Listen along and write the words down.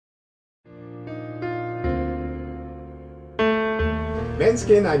Men's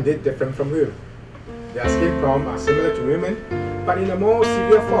skin are indeed different from women. Their skin problems are similar to women, but in a more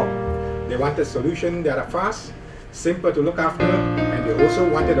severe form. They wanted solutions that are fast, simple to look after, and they also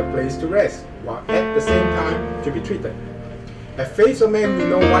wanted a place to rest, while at the same time to be treated. At faceofman, we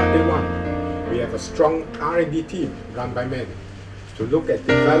know what they want. We have a strong R&D team run by men to look at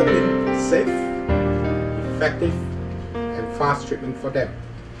developing safe, effective, and fast treatment for them.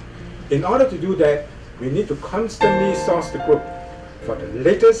 In order to do that, we need to constantly source the group for the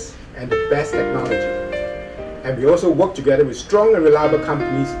latest and the best technology. And we also work together with strong and reliable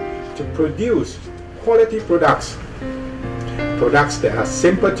companies to produce quality products. Products that are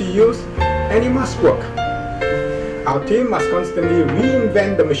simple to use and it must work. Our team must constantly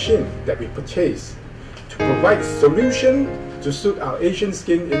reinvent the machine that we purchase to provide a solution to suit our Asian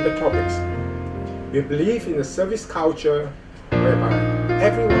skin in the tropics. We believe in a service culture whereby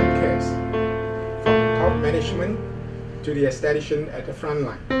everyone cares, from the top management to the aesthetician at the front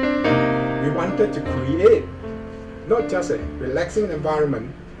line. We wanted to create not just a relaxing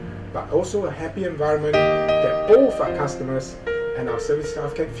environment, but also a happy environment that both our customers and our service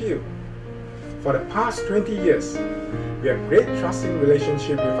staff can feel. For the past 20 years, we have great trusting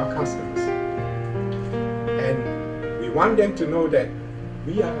relationship with our customers. And we want them to know that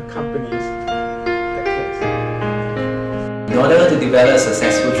we are companies that cares. In order to develop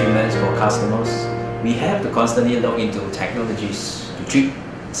successful treatments for customers, we have to constantly look into technologies to treat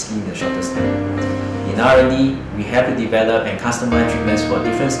skin in the shortest time. In R&D, we have to develop and customize treatments for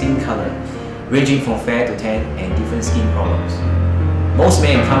different skin color, ranging from fair to tan and different skin problems. Most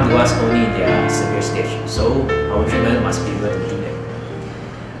men come to us only in their severe stage, so our treatment must be able to do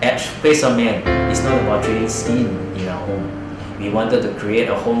that. At faceofman, it's not about treating skin in our home. We wanted to create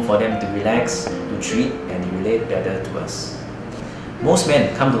a home for them to relax, to treat, and relate better to us. Most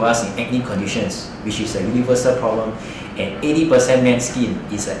men come to us in acne conditions, which is a universal problem, and 80% men's skin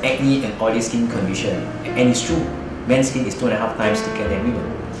is an acne and oily skin condition. And it's true, men's skin is 2.5 times thicker than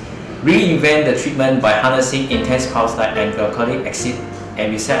women. Reinvent the treatment by harnessing intense pulse light and glycolic acid,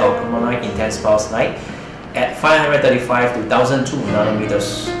 and we set our coleman intense pulse light at 535 to 1002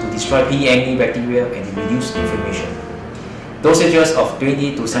 nanometers to destroy PE acne bacteria and reduce inflammation. Dosages of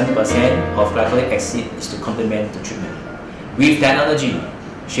 20 to 70% of glycolic acid is to complement the treatment. With technology,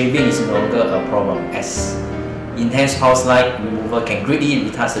 shaving is no longer a problem, as intense pulse light removal can greatly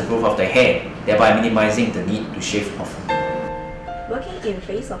retard the growth of the hair, thereby minimizing the need to shave often. Working in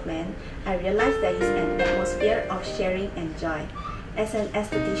faceofman, I realized there is an atmosphere of sharing and joy. As an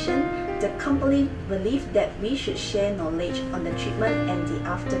aesthetician, the company believed that we should share knowledge on the treatment and the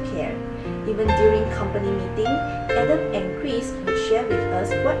aftercare. Even during company meeting, Adam and Chris would share with us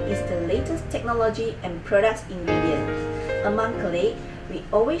what is the latest technology and products ingredients. Among colleagues, we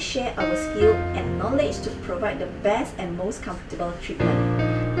always share our skill and knowledge to provide the best and most comfortable treatment.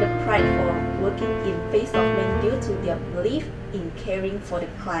 The pride for working in faceofman due to their belief in caring for the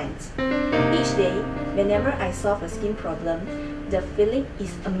clients. Each day, whenever I solve a skin problem, the feeling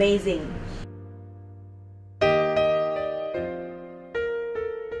is amazing.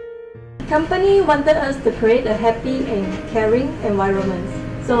 Company wanted us to create a happy and caring environment,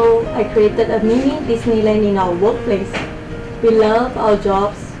 so I created a mini Disneyland in our workplace. We love our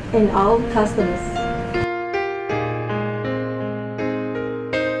jobs and our customers.